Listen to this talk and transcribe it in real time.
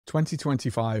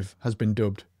2025 has been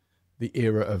dubbed the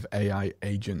era of AI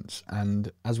agents. And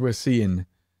as we're seeing,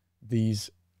 these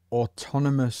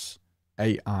autonomous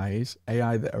AIs,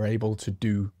 AI that are able to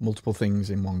do multiple things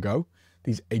in one go,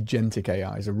 these agentic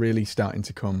AIs are really starting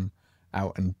to come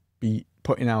out and be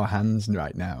put in our hands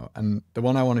right now. And the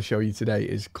one I want to show you today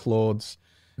is Claude's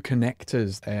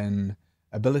connectors and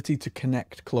ability to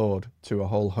connect Claude to a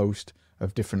whole host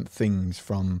of different things,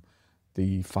 from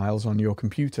the files on your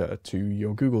computer to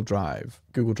your Google Drive.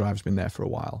 Google Drive's been there for a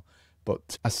while,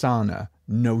 but Asana,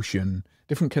 Notion,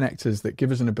 different connectors that give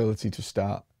us an ability to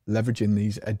start leveraging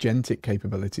these agentic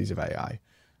capabilities of AI.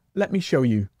 Let me show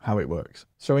you how it works.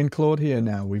 So in Claude here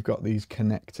now, we've got these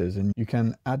connectors, and you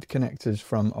can add connectors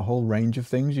from a whole range of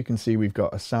things. You can see we've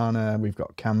got Asana, we've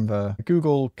got Canva,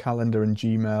 Google Calendar and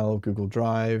Gmail, Google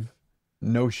Drive,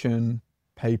 Notion,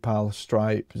 PayPal,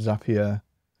 Stripe, Zapier,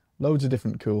 loads of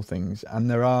different cool things. And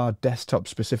there are desktop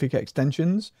specific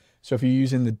extensions. So if you're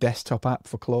using the desktop app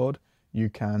for Claude, you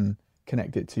can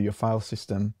connect it to your file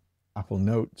system, Apple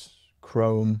Notes,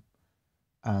 Chrome,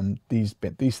 and these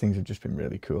things have just been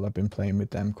really cool. I've been playing with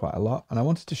them quite a lot, and I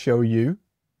wanted to show you,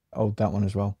 oh, that one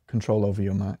as well, control over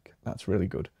your Mac. That's really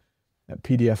good.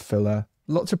 PDF filler,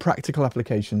 lots of practical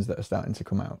applications that are starting to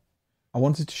come out. I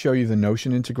wanted to show you the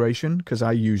Notion integration because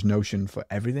I use Notion for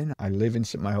everything. I live in,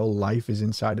 my whole life is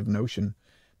inside of Notion.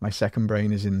 My second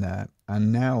brain is in there.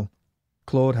 And now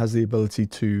Claude has the ability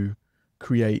to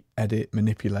create, edit,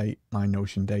 manipulate my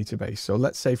Notion database. So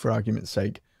let's say, for argument's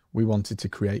sake, we wanted to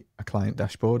create a client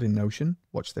dashboard in Notion.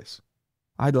 Watch this.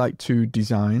 I'd like to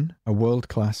design a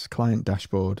world-class client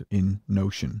dashboard in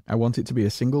Notion. I want it to be a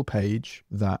single page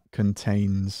that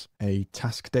contains a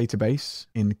task database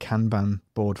in Kanban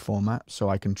board format, so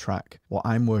I can track what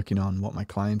I'm working on, what my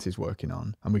client is working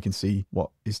on, and we can see what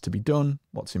is to be done,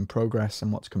 what's in progress,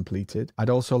 and what's completed. I'd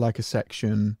also like a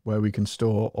section where we can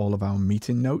store all of our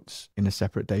meeting notes in a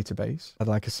separate database. I'd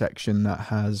like a section that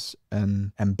has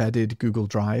an embedded Google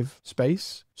Drive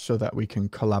space so that we can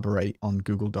collaborate on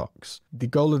Google Docs. The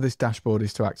goal of this dashboard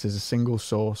is to act as a single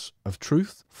source of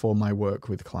truth for my work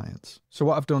with clients. So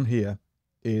what I've done here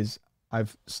is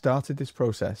I've started this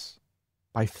process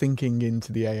by thinking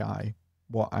into the AI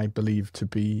what I believe to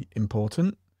be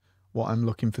important, what I'm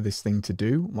looking for this thing to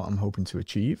do, what I'm hoping to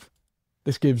achieve.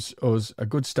 This gives us a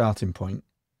good starting point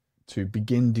to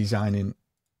begin designing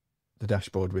the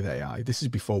dashboard with AI. This is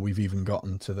before we've even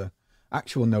gotten to the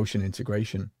actual Notion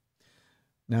integration.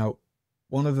 Now,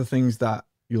 one of the things that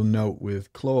you'll note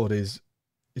with Claude is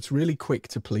it's really quick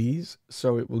to please,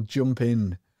 so it will jump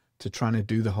in to trying to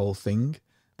do the whole thing.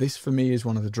 This, for me, is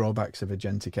one of the drawbacks of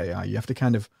agentic AI. You have to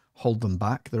kind of hold them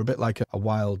back. They're a bit like a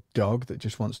wild dog that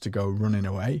just wants to go running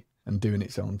away and doing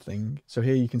its own thing. So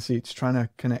here you can see it's trying to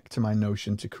connect to my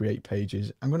Notion to create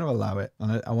pages. I'm going to allow it,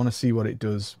 and I want to see what it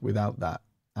does without that.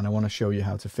 And I want to show you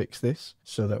how to fix this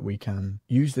so that we can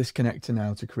use this connector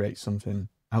now to create something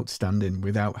outstanding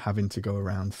without having to go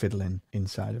around fiddling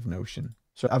inside of Notion.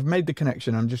 So I've made the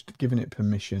connection. I'm just giving it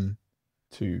permission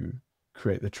to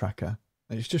create the tracker.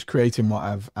 It's just creating what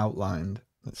I've outlined.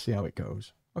 Let's see how it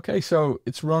goes. Okay, so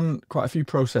it's run quite a few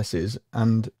processes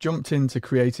and jumped into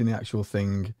creating the actual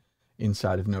thing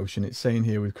inside of Notion. It's saying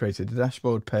here we've created a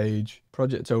dashboard page,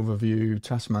 project overview,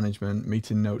 task management,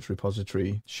 meeting notes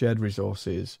repository, shared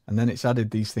resources, and then it's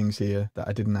added these things here that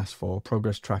I didn't ask for: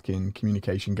 progress tracking,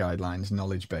 communication guidelines,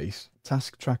 knowledge base,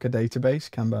 task tracker database,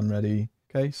 Kanban ready.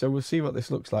 Okay, so we'll see what this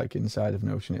looks like inside of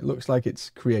Notion. It looks like it's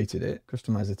created it.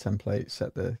 Customize the template,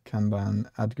 set the Kanban,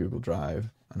 add Google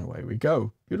Drive, and away we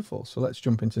go. Beautiful. So let's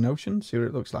jump into Notion, see what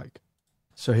it looks like.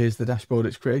 So here's the dashboard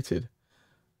it's created.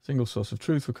 Single source of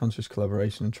truth for conscious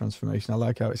collaboration and transformation. I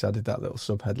like how it's added that little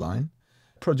sub-headline.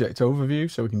 Project overview,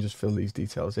 so we can just fill these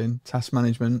details in. Task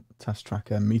management, task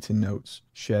tracker, meeting notes,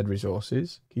 shared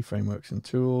resources, key frameworks and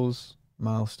tools,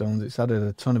 milestones. It's added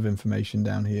a ton of information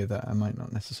down here that I might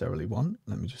not necessarily want.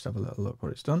 Let me just have a little look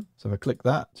what it's done. So if I click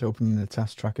that, it's opening the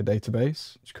task tracker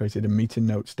database. It's created a meeting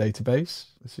notes database.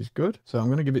 This is good. So I'm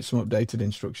going to give it some updated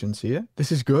instructions here.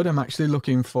 This is good. I'm actually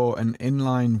looking for an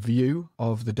inline view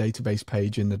of the database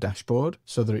page in the dashboard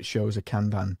so that it shows a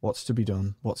Kanban, what's to be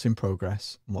done, what's in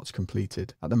progress, and what's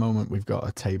completed. At the moment, we've got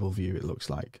a table view, it looks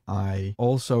like.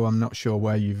 I'm not sure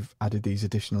where you've added these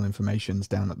additional informations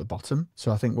down at the bottom.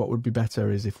 So I think what would be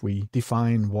better is if we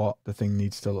define what the thing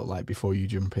needs to look like before you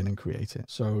jump in and create it.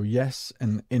 So yes,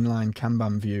 an inline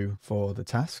Kanban view for the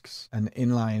tasks, an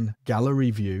inline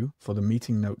gallery view for the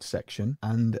meeting notes section,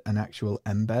 and an actual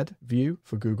embed view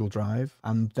for Google Drive.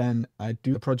 And then I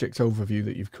do the project overview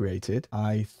that you've created.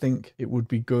 I think it would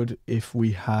be good if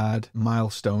we had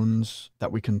milestones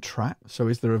that we can track. So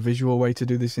is there a visual way to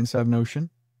do this inside Notion?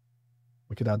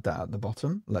 We could add that at the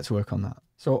bottom. Let's work on that.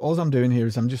 So all I'm doing here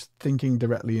is I'm just thinking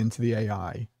directly into the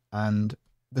AI. And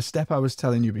the step I was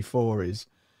telling you before is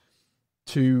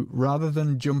to, rather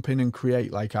than jump in and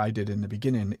create like I did in the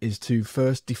beginning, is to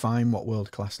first define what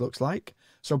world class looks like.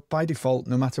 So by default,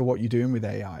 no matter what you're doing with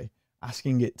AI,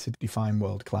 asking it to define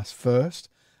world class first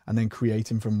and then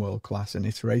creating from world class and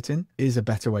iterating is a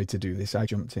better way to do this. I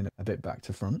jumped in a bit back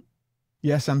to front.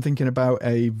 Yes, I'm thinking about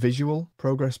a visual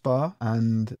progress bar,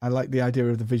 and I like the idea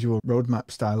of the visual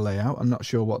roadmap style layout. I'm not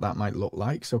sure what that might look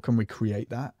like. So can we create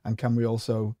that? And can we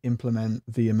also implement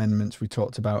the amendments we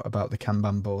talked about the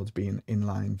Kanban boards being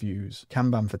inline views?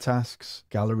 Kanban for tasks,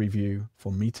 gallery view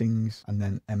for meetings, and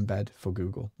then embed for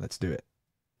Google. Let's do it.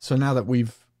 So now that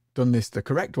we've done this the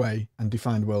correct way and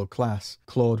defined world class,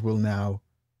 Claude will now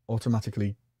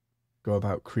automatically go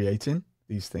about creating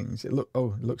these things. It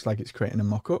looks like it's creating a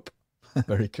mock-up.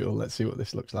 Very cool. Let's see what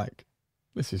this looks like.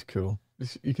 This is cool.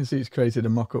 You can see it's created a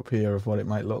mock-up here of what it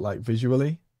might look like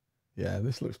visually. Yeah,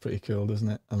 this looks pretty cool, doesn't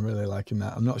it? I'm really liking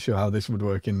that. I'm not sure how this would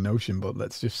work in Notion, but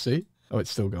let's just see. Oh, it's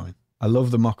still going. I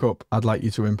love the mock-up. I'd like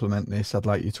you to implement this. I'd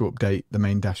like you to update the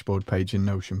main dashboard page in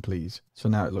Notion, please. So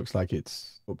now it looks like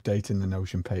it's updating the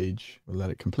Notion page. We'll let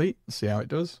it complete. See how it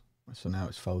does. So now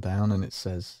it's fell down and it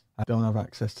says, I don't have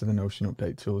access to the Notion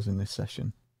update tools in this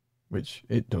session, which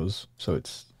it does. So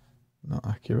it's not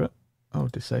accurate. Oh,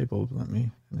 disabled. Let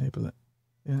me enable it.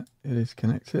 Yeah, it is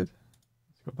connected.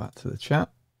 Let's go back to the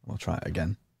chat. We'll try it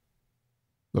again.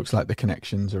 Looks like the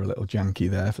connections are a little janky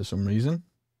there for some reason.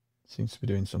 Seems to be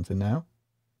doing something now.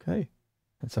 Okay,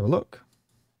 let's have a look.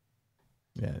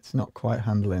 Yeah, it's not quite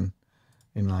handling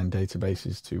inline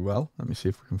databases too well. Let me see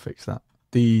if we can fix that.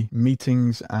 The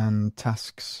meetings and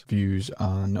tasks views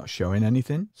are not showing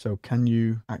anything. So can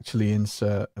you actually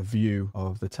insert a view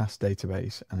of the task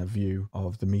database and a view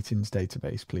of the meetings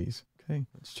database, please? Okay,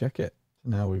 let's check it. So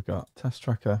now we've got task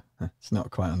tracker. It's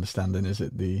not quite understanding, is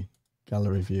it? The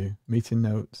gallery view, meeting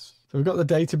notes. So we've got the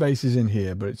databases in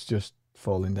here, but it's just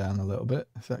falling down a little bit.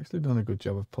 It's actually done a good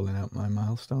job of pulling out my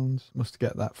milestones. Must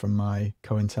get that from my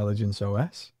Co-Intelligence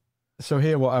OS. So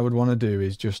here what I would want to do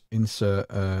is just insert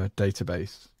a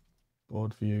database.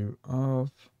 Board view of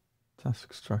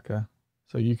tasks tracker.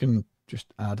 So you can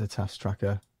just add a task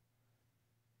tracker.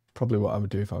 Probably what I would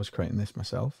do if I was creating this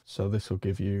myself. So this will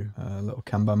give you a little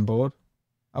Kanban board.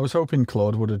 I was hoping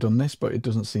Claude would have done this, but it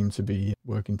doesn't seem to be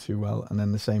working too well. And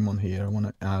then the same one here, I want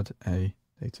to add a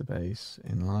database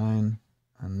inline.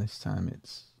 And this time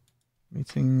it's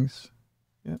meetings.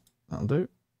 Yep, that'll do.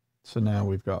 So now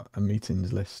we've got a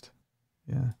meetings list.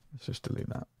 Yeah, let's just delete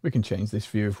that. We can change this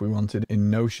view if we wanted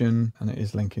in Notion, and it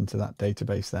is linking to that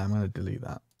database there. I'm going to delete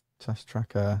that. Task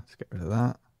tracker, let's get rid of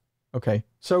that. Okay,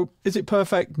 so is it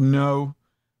perfect? No,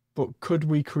 but could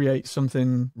we create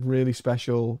something really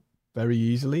special very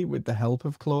easily with the help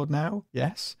of Claude now?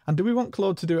 Yes. And do we want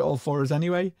Claude to do it all for us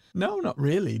anyway? No, not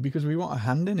really, because we want a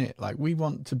hand in it. Like, we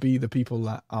want to be the people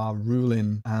that are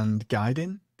ruling and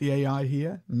guiding the AI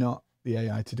here, not the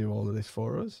AI to do all of this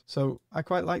for us. So I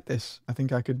quite like this. I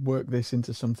think I could work this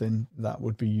into something that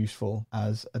would be useful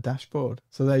as a dashboard.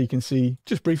 So there you can see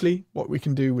just briefly what we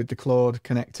can do with the Claude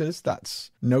connectors. That's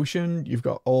Notion. You've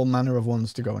got all manner of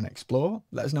ones to go and explore.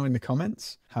 Let us know in the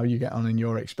comments how you get on in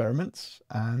your experiments,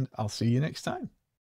 and I'll see you next time.